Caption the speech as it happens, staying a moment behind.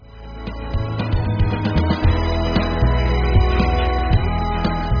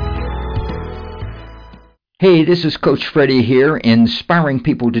Hey, this is Coach Freddie here, inspiring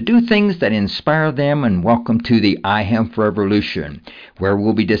people to do things that inspire them, and welcome to the iHemp Revolution, where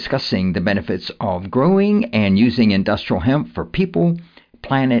we'll be discussing the benefits of growing and using industrial hemp for people,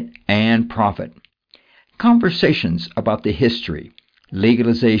 planet, and profit. Conversations about the history,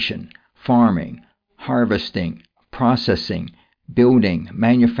 legalization, farming, harvesting, processing, building,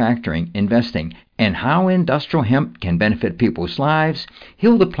 manufacturing, investing, and how industrial hemp can benefit people's lives,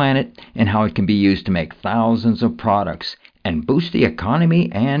 heal the planet, and how it can be used to make thousands of products and boost the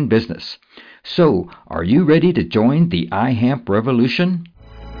economy and business. So, are you ready to join the iHemp revolution?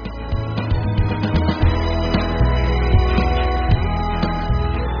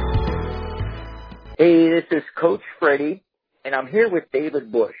 Hey, this is Coach Freddie, and I'm here with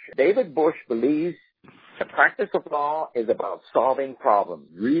David Bush. David Bush believes the practice of law is about solving problems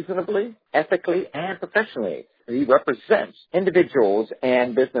reasonably, ethically, and professionally. He represents individuals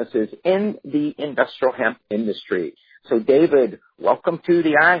and businesses in the industrial hemp industry. So, David, welcome to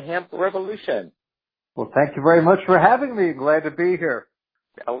the iHemp revolution. Well, thank you very much for having me. Glad to be here.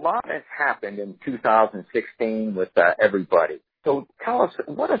 A lot has happened in 2016 with everybody. So tell us,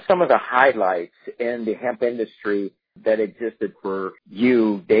 what are some of the highlights in the hemp industry that existed for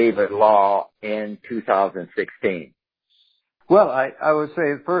you, David Law, in 2016? Well, I would say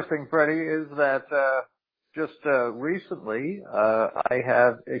the first thing, Freddie, is that just recently I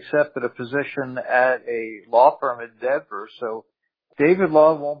have accepted a position at a law firm in Denver, so David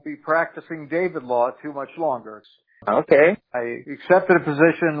Law won't be practicing David Law too much longer. Okay. I accepted a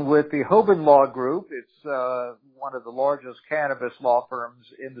position with the Hoban Law Group. It's one of the largest cannabis law firms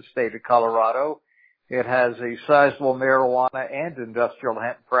in the state of Colorado. It has a sizable marijuana and industrial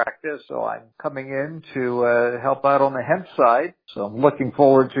hemp practice, so I'm coming in to help out on the hemp side. So I'm looking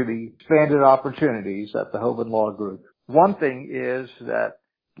forward to the expanded opportunities at the Hoban Law Group. One thing is that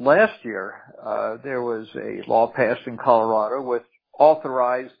last year there was a law passed in Colorado which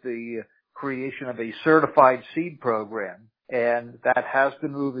authorized the creation of a certified seed program, and that has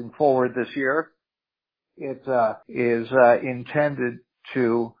been moving forward this year. It is intended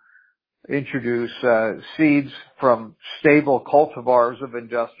to introduce seeds from stable cultivars of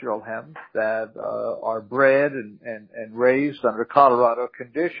industrial hemp that are bred and raised under Colorado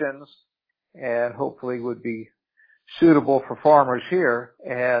conditions and hopefully would be suitable for farmers here,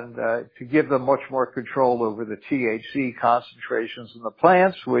 and to give them much more control over the THC concentrations in the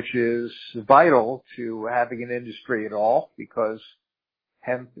plants, which is vital to having an industry at all, because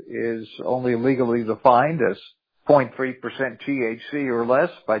hemp is only legally defined as 0.3% THC or less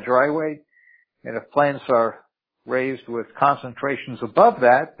by dry weight, and if plants are raised with concentrations above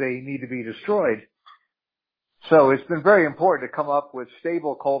that, they need to be destroyed. So it's been very important to come up with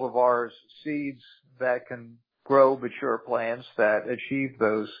stable cultivars, seeds that can grow mature plants that achieve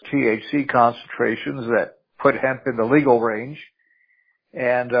those THC concentrations that put hemp in the legal range.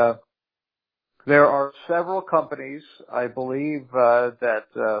 And there are several companies, I believe,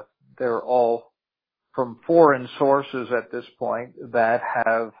 that they're all from foreign sources at this point, that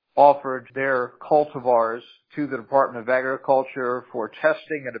have offered their cultivars to the Department of Agriculture for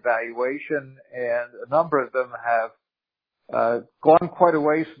testing and evaluation, and a number of them have gone quite a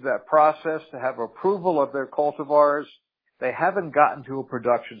ways through that process to have approval of their cultivars. They haven't gotten to a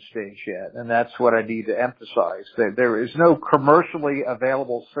production stage yet, and that's what I need to emphasize. There is no commercially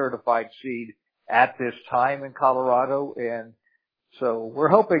available certified seed at this time in Colorado, and so we're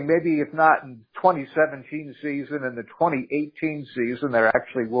hoping maybe if not in 2017 season, in the 2018 season, there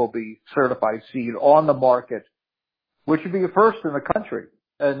actually will be certified seed on the market, which would be a first in the country.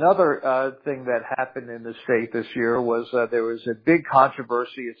 Another thing that happened in the state this year was there was a big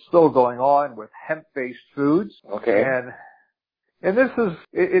controversy. It's still going on with hemp-based foods. Okay. And this is,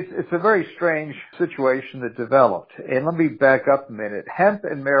 it's a very strange situation that developed. And let me back up a minute. Hemp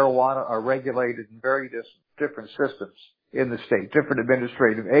and marijuana are regulated in very different systems in the state, different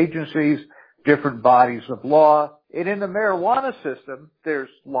administrative agencies, different bodies of law. And in the marijuana system, there's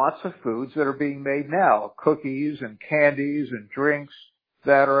lots of foods that are being made now, cookies and candies and drinks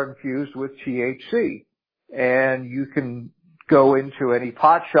that are infused with THC. And you can go into any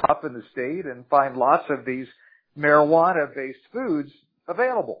pot shop in the state and find lots of these marijuana-based foods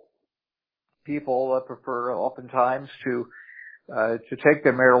available. People prefer oftentimes to take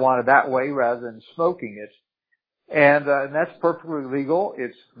their marijuana that way rather than smoking it. And that's perfectly legal.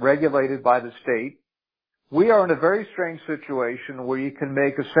 It's regulated by the state. We are in a very strange situation where you can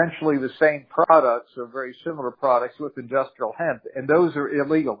make essentially the same products or very similar products with industrial hemp, and those are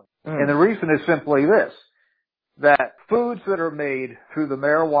illegal. And the reason is simply this, that foods that are made through the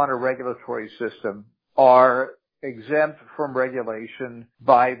marijuana regulatory system are exempt from regulation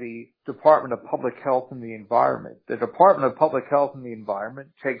by the Department of Public Health and the Environment. The Department of Public Health and the Environment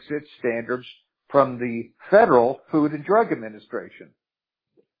takes its standards from the Federal Food and Drug Administration.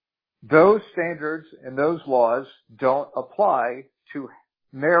 Those standards and those laws don't apply to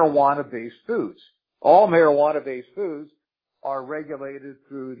marijuana-based foods. All marijuana-based foods are regulated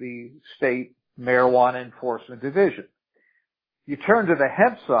through the state marijuana enforcement division. You turn to the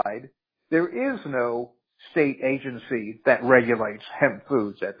hemp side, there is no state agency that regulates hemp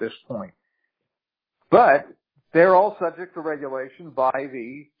foods at this point. But they're all subject to regulation by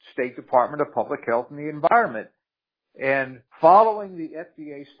the State Department of Public Health and the Environment. And following the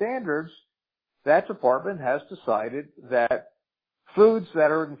FDA standards, that department has decided that foods that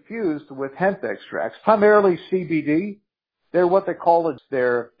are infused with hemp extracts, primarily CBD, they're what they call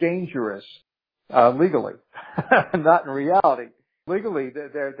they're dangerous, legally, not in reality. Legally,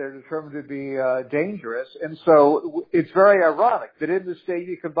 they're determined to be dangerous, and so it's very ironic that in the state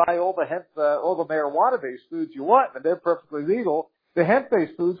you can buy all the hemp, all the marijuana-based foods you want, and they're perfectly legal. The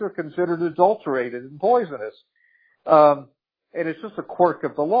hemp-based foods are considered adulterated and poisonous, and it's just a quirk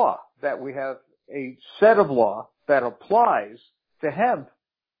of the law that we have a set of law that applies to hemp,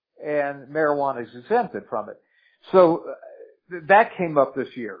 and marijuana is exempted from it. So that came up this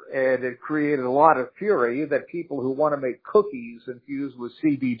year, and it created a lot of fury that people who want to make cookies infused with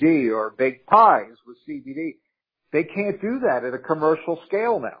CBD or bake pies with CBD, they can't do that at a commercial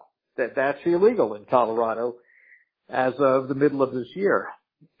scale now. That's illegal in Colorado as of the middle of this year.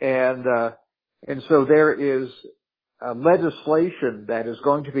 And so there is legislation that is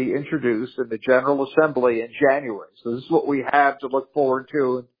going to be introduced in the General Assembly in January. So this is what we have to look forward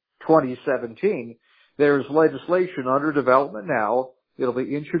to in 2017. There's legislation under development now. It'll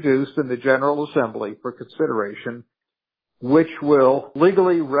be introduced in the General Assembly for consideration, which will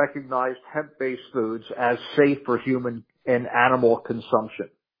legally recognize hemp-based foods as safe for human and animal consumption.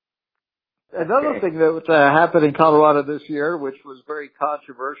 Another thing that happened in Colorado this year, which was very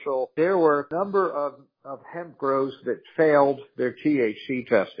controversial, there were a number of hemp grows that failed their THC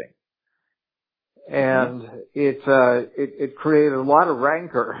testing. And it created a lot of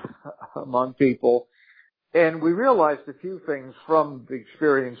rancor among people. And we realized a few things from the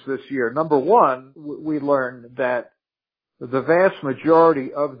experience this year. Number one, we learned that the vast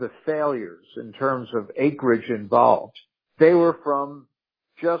majority of the failures in terms of acreage involved, they were from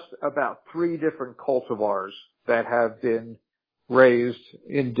just about 3 different cultivars that have been raised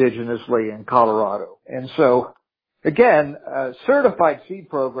indigenously in Colorado. And so, again, a certified seed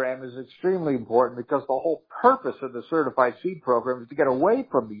program is extremely important because the whole purpose of the certified seed program is to get away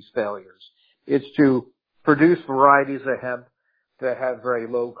from these failures. It's to produce varieties of hemp that have very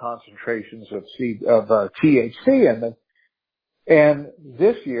low concentrations of THC in them. And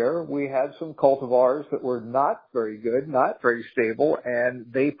this year we had some cultivars that were not very good, not very stable, and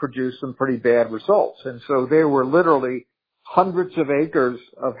they produced some pretty bad results. And so there were literally hundreds of acres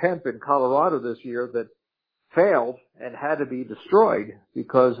of hemp in Colorado this year that failed and had to be destroyed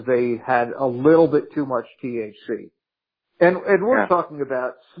because they had a little bit too much THC. And we're talking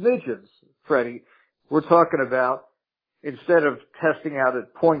about smidgens, Freddie. We're talking about instead of testing out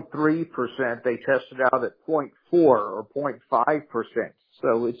at 0.3%, they tested out at 0.4 or 0.5%.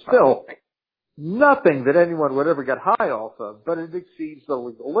 So it's still nothing that anyone would ever get high off of, but it exceeds the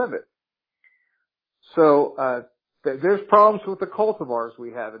legal limit. So there's problems with the cultivars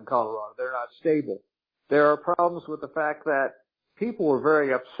we have in Colorado. They're not stable. There are problems with the fact that people were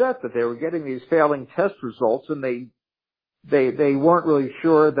very upset that they were getting these failing test results, and they weren't really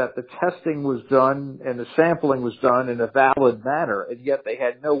sure that the testing was done and the sampling was done in a valid manner, and yet they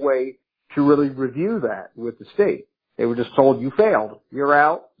had no way to really review that with the state. They were just told, you failed, you're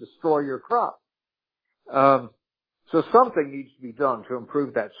out, destroy your crop. So something needs to be done to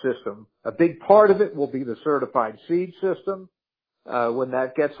improve that system. A big part of it will be the certified seed system when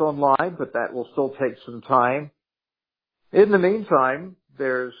that gets online, but that will still take some time. In the meantime,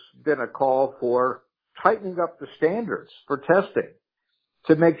 there's been a call for tightening up the standards for testing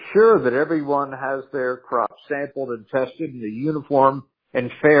to make sure that everyone has their crops sampled and tested in a uniform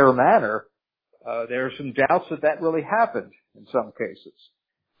and fair manner. There are some doubts that really happened in some cases,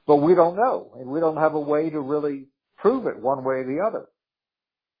 but we don't know, and we don't have a way to really prove it one way or the other.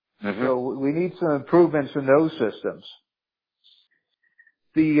 Mm-hmm. So we need some improvements in those systems.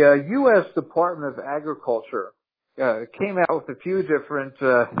 The U.S. Department of Agriculture came out with a few different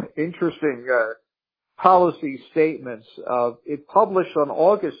interesting policy statements. It published on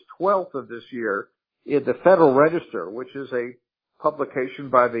August 12th of this year in the Federal Register, which is a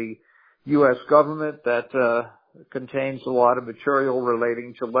publication by the U.S. government that contains a lot of material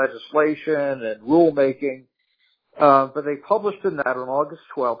relating to legislation and rulemaking. But they published in that on August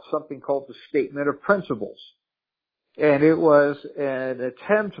 12th something called the Statement of Principles. And it was an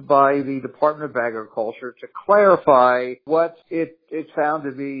attempt by the Department of Agriculture to clarify what it found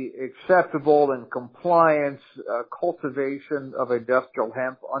to be acceptable and compliance cultivation of industrial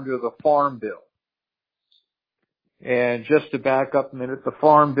hemp under the Farm Bill. And just to back up a minute, the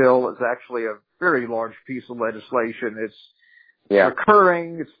Farm Bill is actually a very large piece of legislation. It's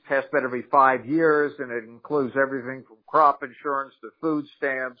recurring. It's passed about every 5 years, and it includes everything from crop insurance to food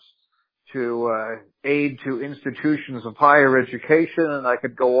stamps to aid to institutions of higher education, and I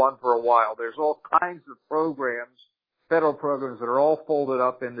could go on for a while. There's all kinds of programs, federal programs, that are all folded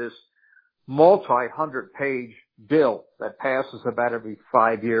up in this multi-hundred-page bill that passes about every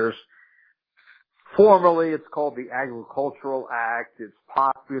 5 years. Formally, it's called the Agricultural Act. It's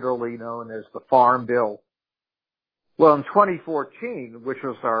popularly known as the Farm Bill. Well, in 2014, which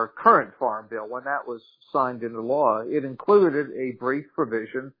was our current Farm Bill, when that was signed into law, it included a brief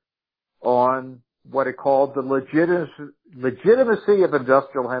provision on what it called the legitimacy of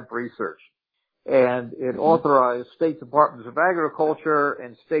industrial hemp research. And it authorized state departments of agriculture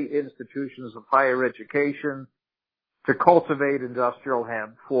and state institutions of higher education to cultivate industrial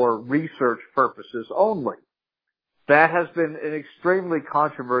hemp for research purposes only. That has been an extremely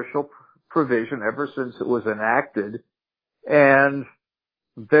controversial provision ever since it was enacted. And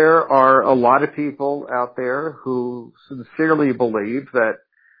there are a lot of people out there who sincerely believe that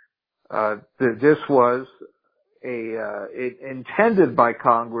this was intended by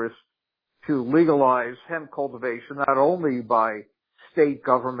Congress to legalize hemp cultivation not only by state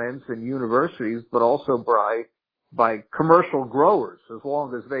governments and universities, but also by commercial growers, as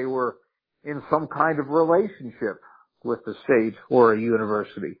long as they were in some kind of relationship with the state or a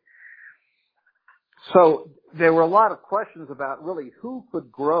university. So there were a lot of questions about really who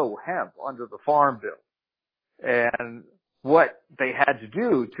could grow hemp under the Farm Bill and what they had to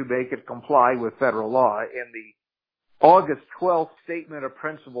do to make it comply with federal law. In the August 12th Statement of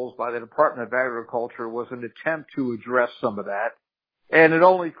Principles by the Department of Agriculture was an attempt to address some of that, and it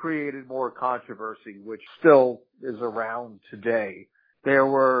only created more controversy, which still is around today. There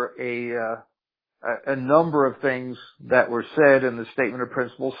were a number of things that were said in the Statement of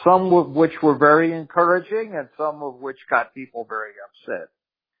Principles, some of which were very encouraging and some of which got people very upset.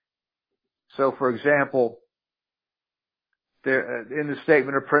 So, for example, in the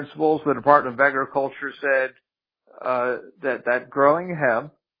Statement of Principles, the Department of Agriculture said that growing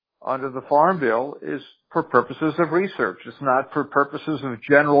hemp under the Farm Bill is for purposes of research. It's not for purposes of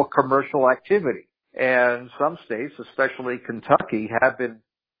general commercial activity. And some states, especially Kentucky, have been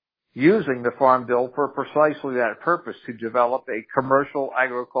using the Farm Bill for precisely that purpose, to develop a commercial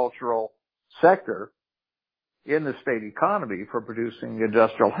agricultural sector in the state economy for producing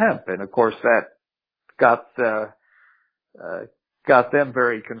industrial hemp. And of course that got them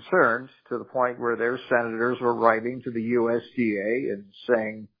very concerned, to the point where their senators were writing to the USDA and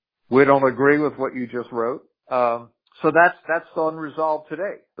saying, we don't agree with what you just wrote. So that's unresolved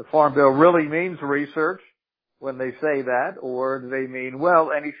today. The Farm Bill really means research when they say that, or do they mean,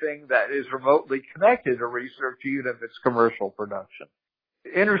 well, anything that is remotely connected to research, even if it's commercial production?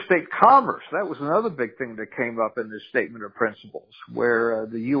 Interstate commerce, that was another big thing that came up in this Statement of Principles, where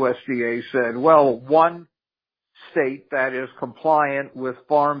the USDA said, well, one state that is compliant with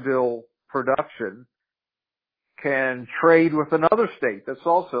Farm Bill production can trade with another state that's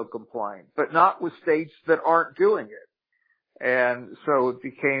also compliant, but not with states that aren't doing it. And so it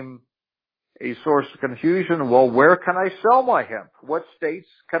became a source of confusion. Well, where can I sell my hemp? What states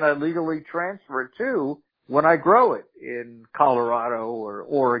can I legally transfer it to when I grow it? In Colorado or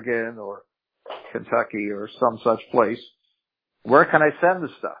Oregon or Kentucky or some such place. Where can I send the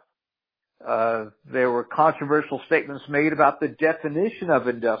stuff? There were controversial statements made about the definition of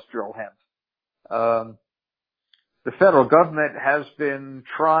industrial hemp. The federal government has been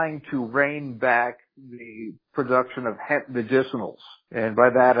trying to rein back the production of hemp medicinals. And by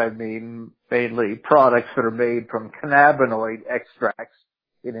that I mean mainly products that are made from cannabinoid extracts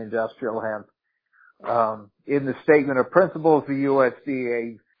in industrial hemp. In the Statement of Principles, the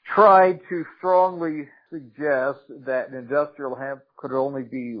USDA tried to strongly suggest that industrial hemp could only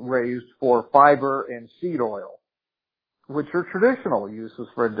be raised for fiber and seed oil, which are traditional uses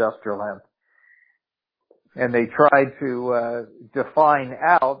for industrial hemp. And they tried to define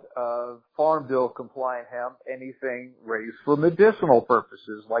out of Farm Bill compliant hemp anything raised for medicinal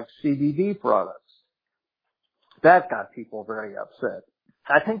purposes, like CBD products. That got people very upset.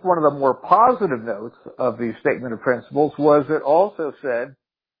 I think one of the more positive notes of the Statement of Principles was it also said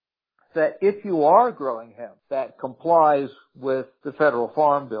that if you are growing hemp that complies with the federal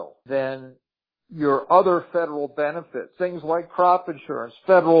Farm Bill, then your other federal benefits, things like crop insurance,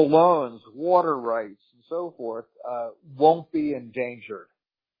 federal loans, water rights, and so forth, won't be endangered.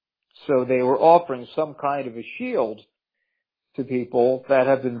 So they were offering some kind of a shield to people that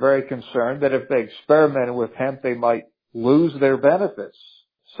have been very concerned that if they experimented with hemp, they might lose their benefits.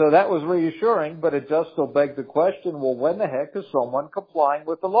 So that was reassuring, but it does still beg the question, well, when the heck is someone complying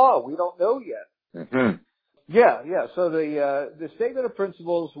with the law? We don't know yet. Mm-hmm. Yeah. So the statement of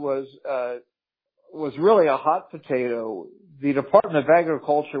principles was really a hot potato. The Department of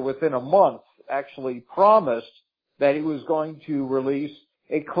Agriculture within a month actually promised that it was going to release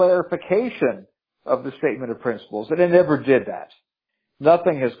a clarification of the statement of principles, and it never did that.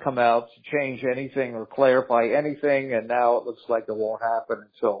 Nothing has come out to change anything or clarify anything, and now it looks like it won't happen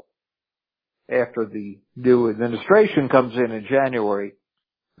until after the new administration comes in January.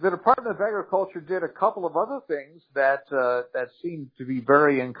 The Department of Agriculture did a couple of other things that seemed to be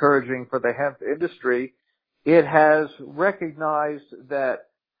very encouraging for the hemp industry. It has recognized that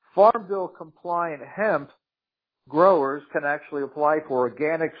Farm Bill compliant hemp growers can actually apply for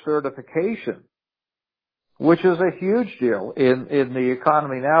organic certification, which is a huge deal in the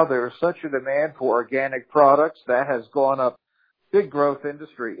economy now. There is such a demand for organic products that has gone up. Big growth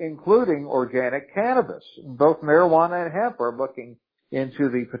industry, including organic cannabis. Both marijuana and hemp are looking into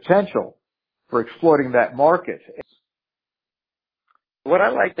the potential for exploiting that market. What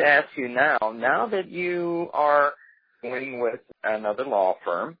I'd like to ask you now that you are working with another law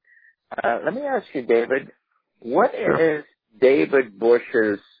firm, let me ask you, David, what is David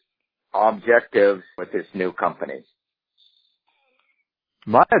Bush's objectives with this new company?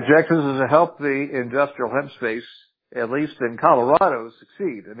 My objective is to help the industrial hemp space, at least in Colorado,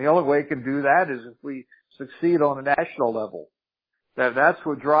 succeed. And the only way it can do that is if we succeed on a national level. That's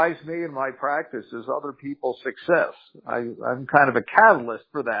what drives me in my practice is other people's success. I'm kind of a catalyst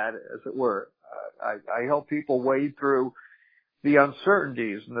for that, as it were. I help people wade through the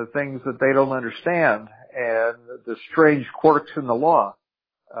uncertainties and the things that they don't understand and the strange quirks in the law.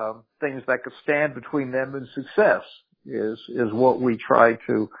 Things that could stand between them and success is what we try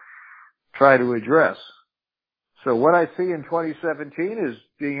to address. So what I see in 2017 is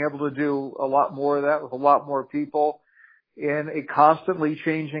being able to do a lot more of that with a lot more people in a constantly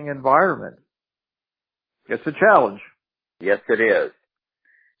changing environment. It's a challenge. Yes, it is.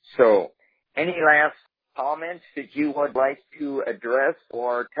 So, any last comments that you would like to address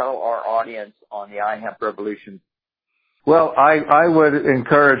or tell our audience on the iHemp revolution? Well, I would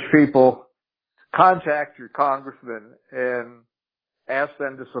encourage people to contact your congressman and ask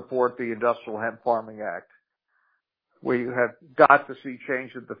them to support the Industrial Hemp Farming Act. We have got to see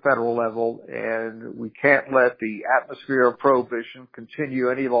change at the federal level, and we can't let the atmosphere of prohibition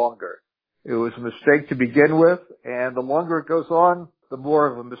continue any longer. It was a mistake to begin with, and the longer it goes on, the more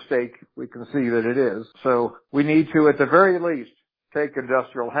of a mistake we can see that it is. So we need to, at the very least, take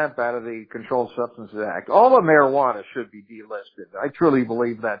industrial hemp out of the Controlled Substances Act. All of marijuana should be delisted. I truly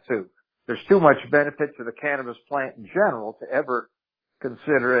believe that, too. There's too much benefit to the cannabis plant in general to ever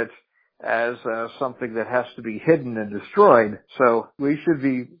consider it as something that has to be hidden and destroyed. So we should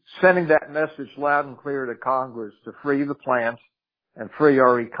be sending that message loud and clear to Congress to free the plant and free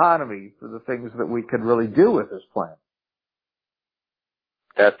our economy for the things that we can really do with this plant.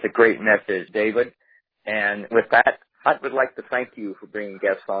 That's a great message, David. And with that, I would like to thank you for bringing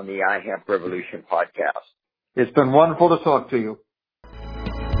guests on the iHemp Revolution podcast. It's been wonderful to talk to you.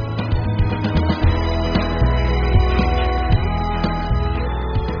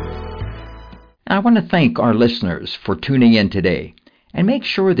 I want to thank our listeners for tuning in today, and make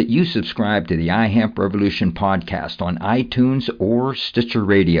sure that you subscribe to the iHemp Revolution podcast on iTunes or Stitcher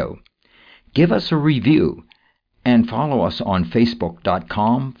Radio. Give us a review and follow us on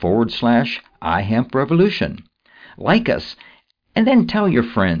Facebook.com/iHemp Revolution. Like us, and then tell your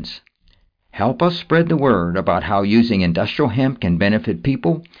friends. Help us spread the word about how using industrial hemp can benefit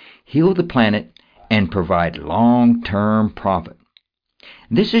people, heal the planet, and provide long-term profit.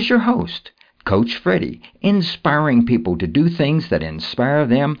 This is your host, Coach Freddie, inspiring people to do things that inspire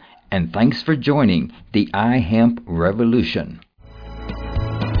them, and thanks for joining the iHemp Revolution.